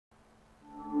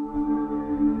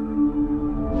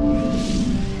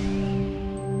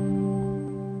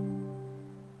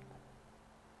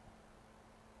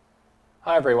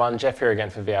Hi everyone, Jeff here again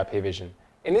for VIP Vision.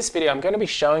 In this video I'm going to be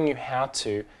showing you how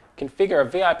to configure a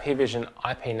VIP Vision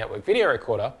IP network video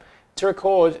recorder to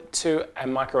record to a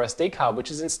microSD card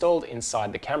which is installed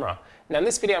inside the camera. Now in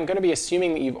this video I'm going to be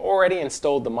assuming that you've already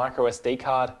installed the microSD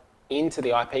card into the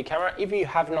IP camera. If you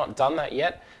have not done that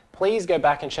yet, please go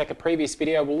back and check a previous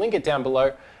video. We'll link it down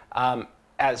below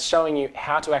as showing you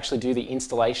how to actually do the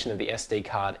installation of the SD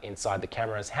card inside the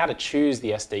cameras, how to choose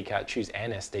the SD card, choose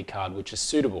an SD card which is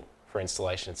suitable for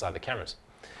installation inside the cameras.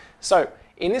 So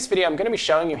in this video I'm going to be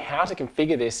showing you how to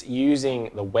configure this using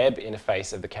the web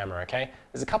interface of the camera, okay?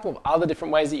 There's a couple of other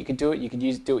different ways that you could do it. You could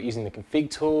do it using the config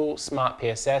tool, Smart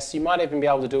PSS. You might even be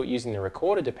able to do it using the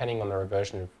recorder depending on the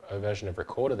version of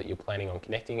recorder that you're planning on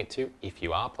connecting it to, if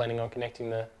you are planning on connecting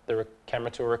the camera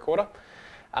to a recorder.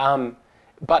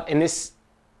 But in this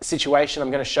situation I'm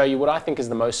going to show you what I think is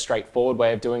the most straightforward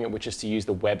way of doing it, which is to use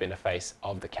the web interface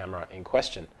of the camera in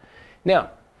question.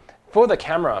 Now, for the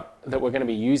camera that we're going to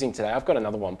be using today, I've got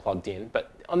another one plugged in,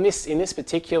 but in this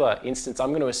particular instance,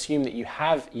 I'm going to assume that you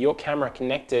have your camera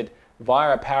connected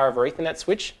via a power over Ethernet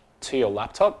switch to your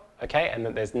laptop, okay, and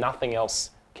that there's nothing else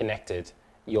connected.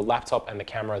 Your laptop and the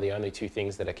camera are the only two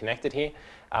things that are connected here.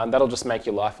 That'll just make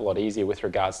your life a lot easier with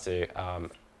regards to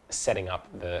setting up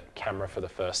the camera for the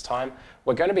first time.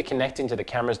 We're going to be connecting to the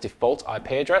camera's default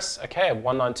IP address, okay, of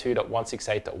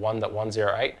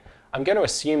 192.168.1.108. I'm going to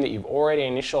assume that you've already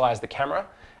initialized the camera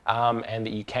and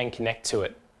that you can connect to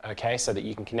it, okay, so that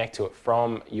you can connect to it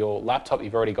from your laptop.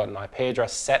 You've already got an IP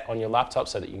address set on your laptop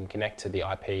so that you can connect to the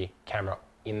IP camera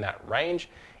in that range.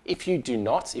 If you do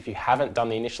not, if you haven't done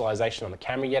the initialization on the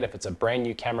camera yet, if it's a brand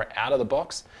new camera out of the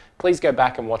box, please go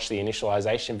back and watch the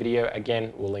initialization video.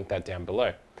 Again, we'll link that down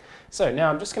below. So now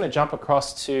I'm just going to jump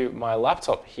across to my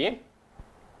laptop here.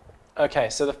 Okay,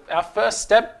 so our first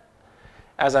step,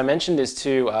 as I mentioned, is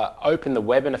to open the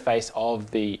web interface of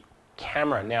the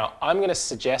camera. Now, I'm going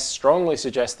to strongly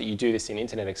suggest that you do this in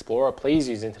Internet Explorer. Please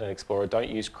use Internet Explorer. Don't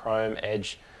use Chrome,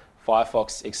 Edge,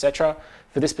 Firefox, etc.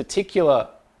 For this particular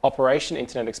operation,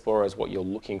 Internet Explorer is what you're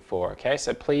looking for. Okay,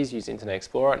 so please use Internet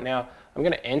Explorer. Now, I'm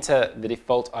going to enter the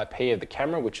default IP of the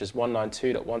camera, which is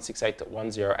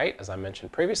 192.168.1.0.8, as I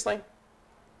mentioned previously.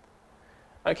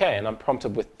 Okay, and I'm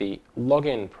prompted with the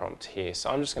login prompt here. So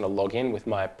I'm just going to log in with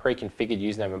my pre-configured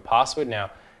username and password.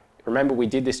 Now, remember we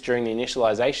did this during the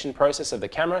initialization process of the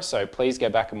camera, so please go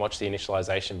back and watch the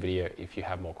initialization video if you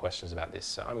have more questions about this.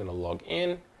 So I'm going to log in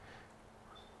with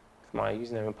my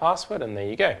username and password, and there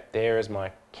you go. There is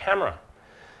my camera.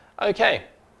 Okay,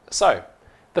 so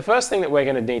the first thing that we're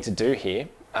going to need to do here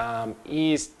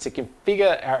is to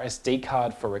configure our SD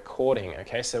card for recording.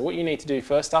 Okay, so what you need to do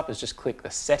first up is just click the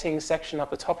settings section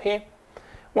up the top here.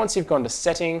 Once you've gone to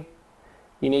setting,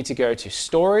 you need to go to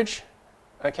storage,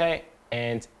 okay,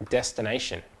 and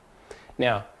destination.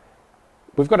 Now,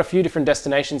 we've got a few different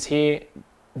destinations here.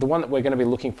 The one that we're going to be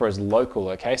looking for is local,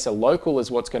 okay? So local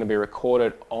is what's going to be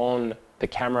recorded on the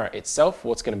camera itself,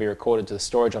 what's going to be recorded to the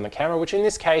storage on the camera, which in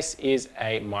this case is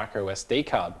a microSD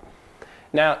card.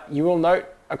 Now, you will note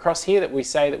across here that we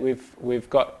say that we've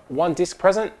got one disk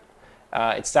present.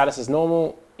 Its status is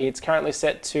normal. It's currently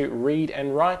set to read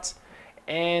and write,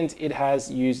 and it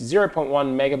has used 0.1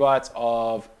 megabytes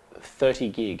of 30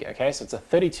 gig. Okay, so it's a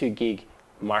 32 gig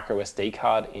microSD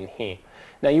card in here.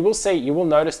 Now you will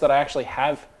notice that I actually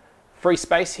have free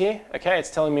space here. Okay,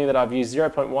 it's telling me that I've used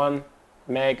 0.1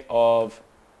 meg of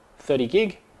 30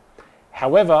 gig.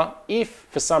 However, if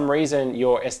for some reason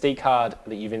your SD card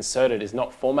that you've inserted is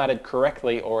not formatted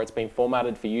correctly, or it's been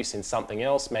formatted for use in something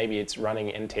else, maybe it's running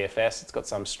NTFS, it's got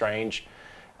some strange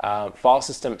file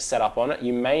system set up on it,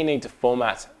 you may need to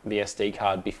format the SD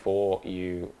card before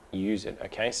you use it.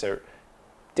 Okay, so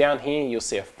down here you'll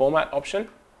see a format option.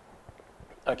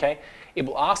 Okay, it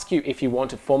will ask you if you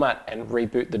want to format and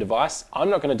reboot the device. I'm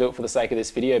not going to do it for the sake of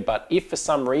this video, but if for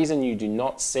some reason you do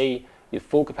not see your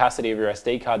full capacity of your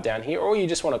SD card down here, or you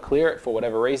just want to clear it for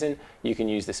whatever reason, you can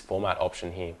use this format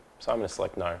option here. So I'm going to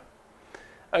select no.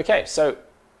 Okay, so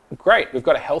great, we've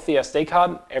got a healthy SD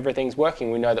card, everything's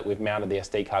working, we know that we've mounted the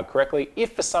SD card correctly.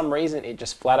 If for some reason it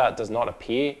just flat out does not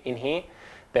appear in here,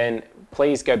 then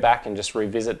please go back and just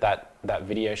revisit that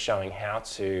video showing how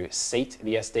to seat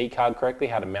the SD card correctly,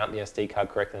 how to mount the SD card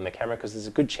correctly in the camera, because there's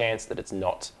a good chance that it's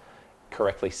not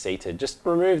correctly seated. Just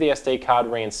remove the SD card,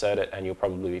 reinsert it, and you'll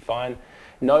probably be fine.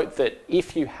 Note that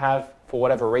if you have, for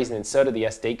whatever reason, inserted the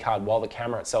SD card while the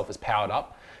camera itself is powered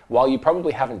up, while you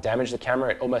probably haven't damaged the camera,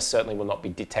 it almost certainly will not be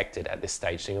detected at this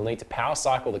stage. So you'll need to power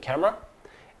cycle the camera,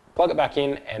 plug it back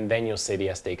in, and then you'll see the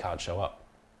SD card show up.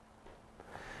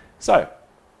 So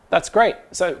That's great.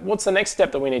 So what's the next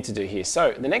step that we need to do here?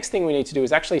 So the next thing we need to do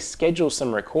is actually schedule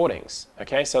some recordings.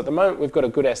 Okay, so at the moment we've got a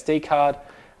good SD card.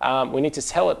 We need to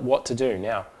tell it what to do.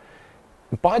 Now,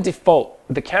 by default,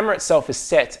 the camera itself is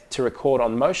set to record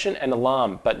on motion and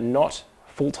alarm, but not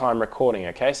full-time recording,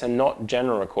 okay? So not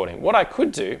general recording. What I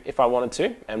could do if I wanted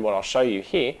to, and what I'll show you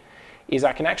here, is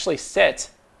I can actually set,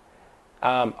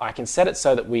 I can set it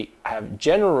so that we have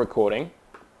general recording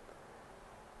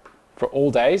for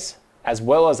all days, as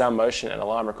well as our motion and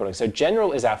alarm recording. So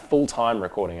general is our full-time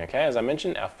recording, okay? As I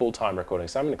mentioned, our full-time recording.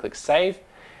 So I'm going to click save,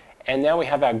 and now we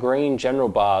have our green general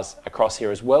bars across here,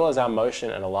 as well as our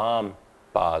motion and alarm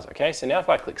bars, okay? So now if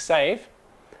I click save,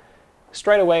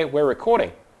 straight away we're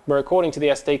recording. We're recording to the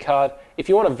SD card. If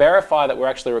you want to verify that we're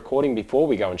actually recording before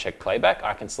we go and check playback,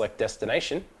 I can select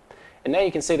destination. And now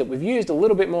you can see that we've used a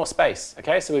little bit more space,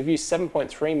 okay? So we've used 7.3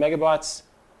 megabytes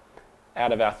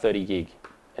out of our 30 gig.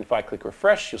 And if I click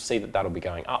refresh, you'll see that that'll be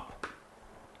going up.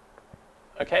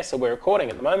 Okay, so we're recording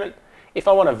at the moment. If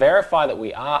I want to verify that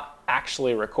we are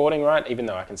actually recording, right, even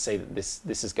though I can see that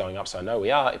this is going up, so I know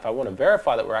we are, if I want to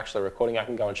verify that we're actually recording, I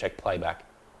can go and check playback,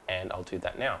 and I'll do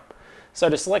that now. So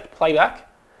to select playback,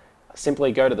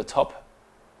 simply go to the top,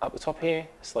 up the top here,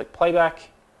 select playback,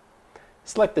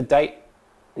 select the date.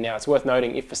 Now it's worth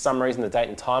noting, if for some reason the date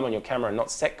and time on your camera are not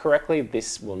set correctly,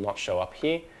 this will not show up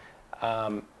here.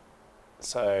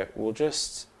 So we'll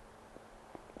just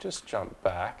jump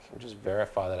back and just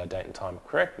verify that our date and time are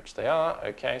correct, which they are.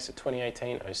 Okay, so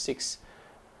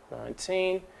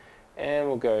 2018-06-19, and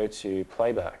we'll go to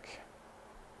playback.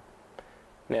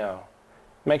 Now,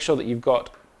 make sure that you've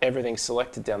got everything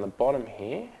selected down the bottom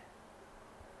here.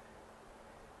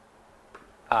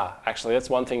 Actually,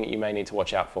 that's one thing that you may need to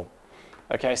watch out for.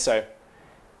 Okay, so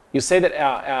you'll see that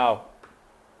our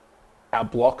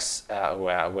blocks,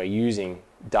 we're using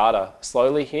data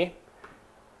slowly here.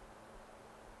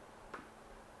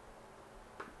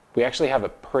 We actually have a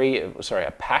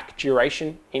pack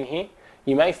duration in here.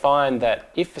 You may find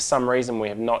that if for some reason we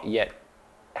have not yet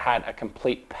had a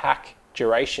complete pack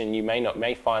duration, you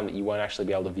may find that you won't actually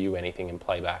be able to view anything in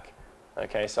playback.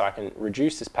 Okay, so I can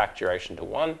reduce this pack duration to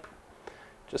 1,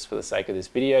 just for the sake of this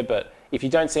video, but if you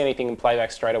don't see anything in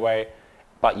playback straight away,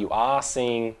 but you are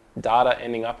seeing data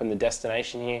ending up in the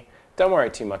destination here, don't worry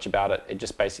too much about it. It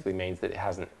just basically means that it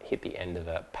hasn't hit the end of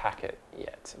a packet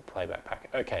yet, a playback packet.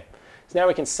 Okay, so now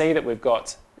we can see that we've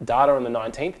got data on the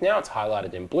 19th now. It's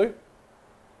highlighted in blue.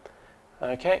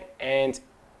 Okay, and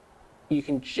you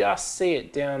can just see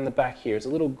it down the back here. It's a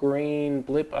little green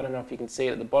blip. I don't know if you can see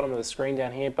it at the bottom of the screen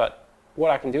down here, but what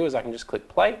I can do is I can just click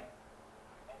play,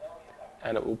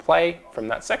 and it will play from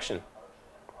that section.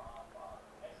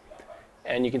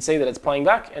 And you can see that it's playing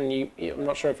back, and I'm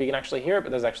not sure if you can actually hear it,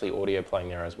 but there's actually audio playing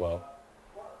there as well.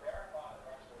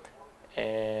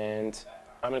 And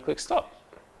I'm going to click stop.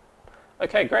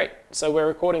 Okay, great. So we're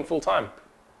recording full time.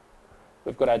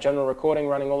 We've got our general recording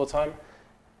running all the time.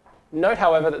 Note,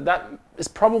 however, that is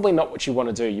probably not what you want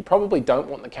to do. You probably don't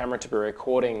want the camera to be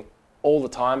recording all the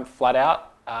time, flat out.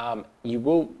 You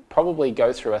will probably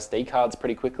go through SD cards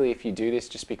pretty quickly if you do this,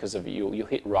 just because of you'll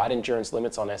hit write endurance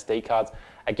limits on SD cards.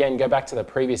 Again, go back to the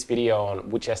previous video on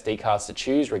which SD cards to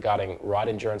choose regarding write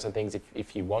endurance and things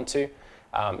if you want to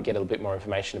get a little bit more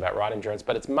information about write endurance.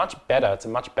 But it's a much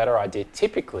better idea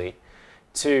typically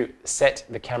to set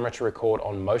the camera to record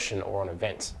on motion or on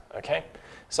event. Okay,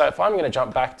 so if I'm going to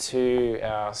jump back to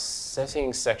our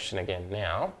settings section again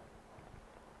now,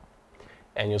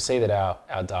 and you'll see that our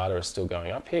data is still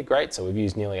going up here. Great, so we've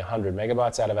used nearly 100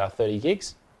 megabytes out of our 30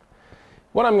 gigs.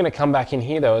 What I'm going to come back in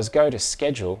here though is go to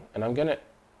schedule, and I'm going to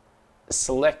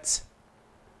select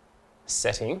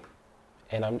setting,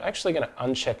 and I'm actually going to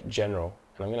uncheck general,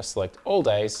 and I'm going to select all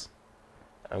days,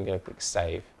 and I'm going to click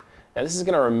save. Now this is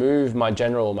going to remove my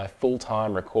general or my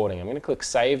full-time recording. I'm going to click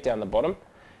save down the bottom,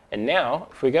 and now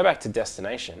if we go back to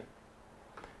destination,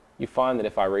 you find that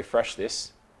if I refresh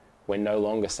this, we're no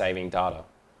longer saving data.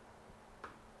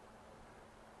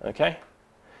 Okay,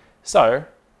 so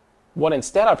what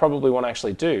instead I probably want to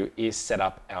actually do is set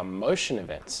up our motion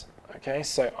events. Okay,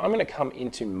 so I'm going to come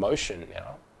into motion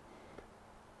now,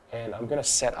 and I'm going to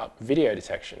set up video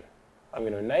detection. I'm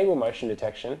going to enable motion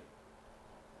detection.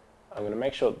 I'm going to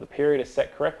make sure that the period is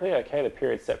set correctly. Okay, the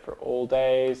period set for all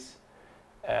days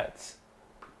at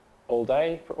all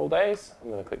day for all days. I'm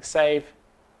going to click save.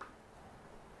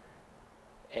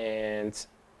 And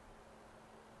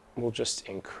we'll just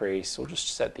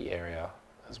set the area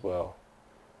as well.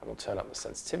 And we'll turn up the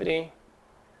sensitivity.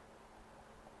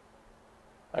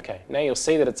 Okay, now you'll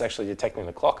see that it's actually detecting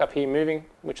the clock up here moving,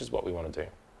 which is what we want to do.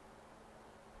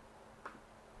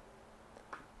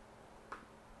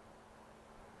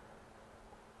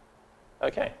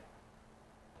 Okay.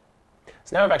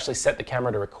 So now I've actually set the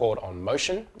camera to record on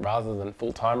motion rather than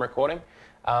full-time recording.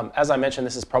 As I mentioned,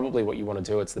 this is probably what you want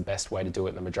to do. It's the best way to do it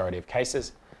in the majority of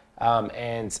cases.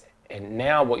 And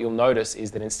now what you'll notice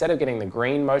is that instead of getting the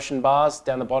green motion bars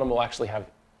down the bottom, we'll actually have,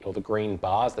 or the green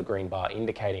bars, the green bar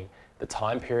indicating the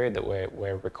time period that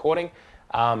we're recording.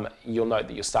 You'll note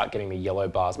that you'll start getting the yellow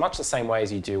bars, much the same way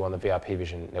as you do on the VIP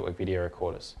Vision Network video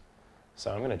recorders.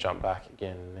 So I'm going to jump back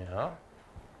again now,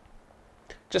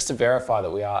 just to verify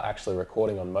that we are actually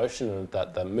recording on motion and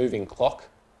that the moving clock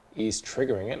is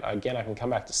triggering it. Again, I can come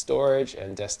back to storage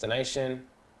and destination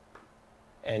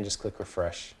and just click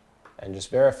refresh and just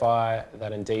verify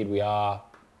that indeed we are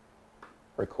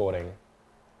recording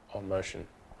on motion.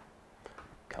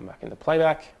 Come back into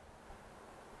playback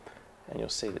and you'll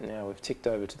see that now we've ticked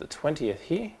over to the 20th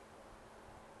here,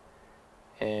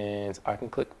 and I can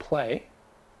click play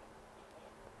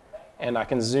and I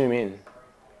can zoom in,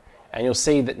 and you'll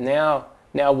see that now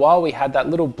while we had that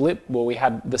little blip, well, we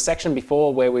had the section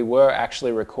before where we were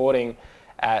actually recording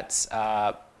at,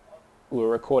 we were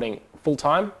recording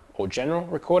full-time or general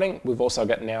recording, we've also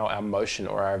got now our motion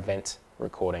or our event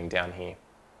recording down here.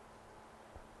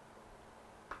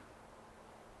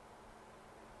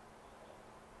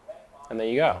 And there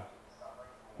you go,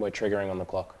 we're triggering on the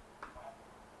clock.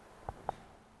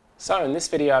 So in this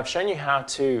video, I've shown you how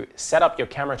to set up your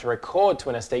camera to record to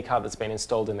an SD card that's been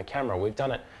installed in the camera. We've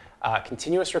done it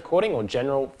continuous recording or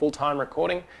general full-time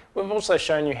recording. We've also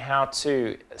shown you how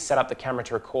to set up the camera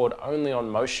to record only on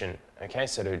motion, okay?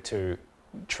 So to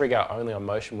trigger only on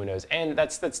motion windows, and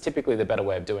that's typically the better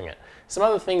way of doing it. Some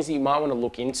other things that you might want to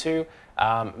look into,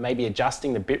 maybe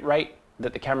adjusting the bit rate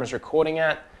that the camera's recording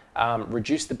at,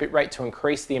 reduce the bit rate to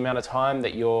increase the amount of time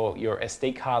that your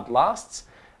SD card lasts.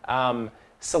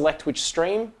 Select which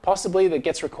stream possibly that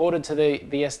gets recorded to the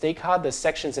SD card. There's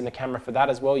sections in the camera for that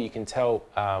as well. You can tell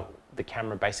the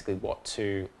camera basically what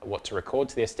to record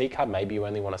to the SD card. Maybe you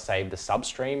only want to save the sub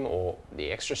stream or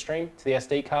the extra stream to the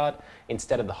SD card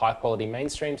instead of the high quality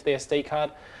mainstream to the SD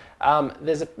card.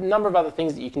 There's a number of other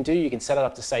things that you can do. You can set it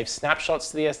up to save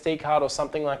snapshots to the SD card or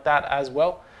something like that as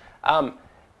well.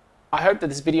 I hope that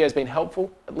this video has been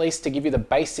helpful, at least to give you the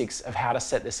basics of how to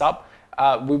set this up.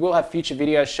 We will have future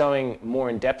videos showing more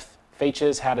in-depth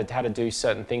features, how to do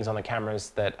certain things on the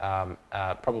cameras that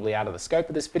are probably out of the scope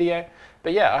of this video.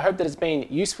 But yeah, I hope that it's been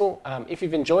useful. If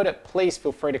you've enjoyed it, please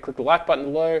feel free to click the like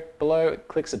button below,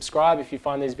 click subscribe if you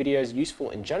find these videos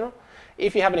useful in general.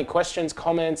 If you have any questions,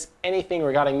 comments, anything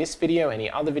regarding this video, any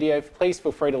other video, please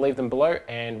feel free to leave them below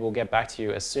and we'll get back to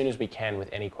you as soon as we can with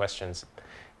any questions.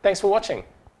 Thanks for watching.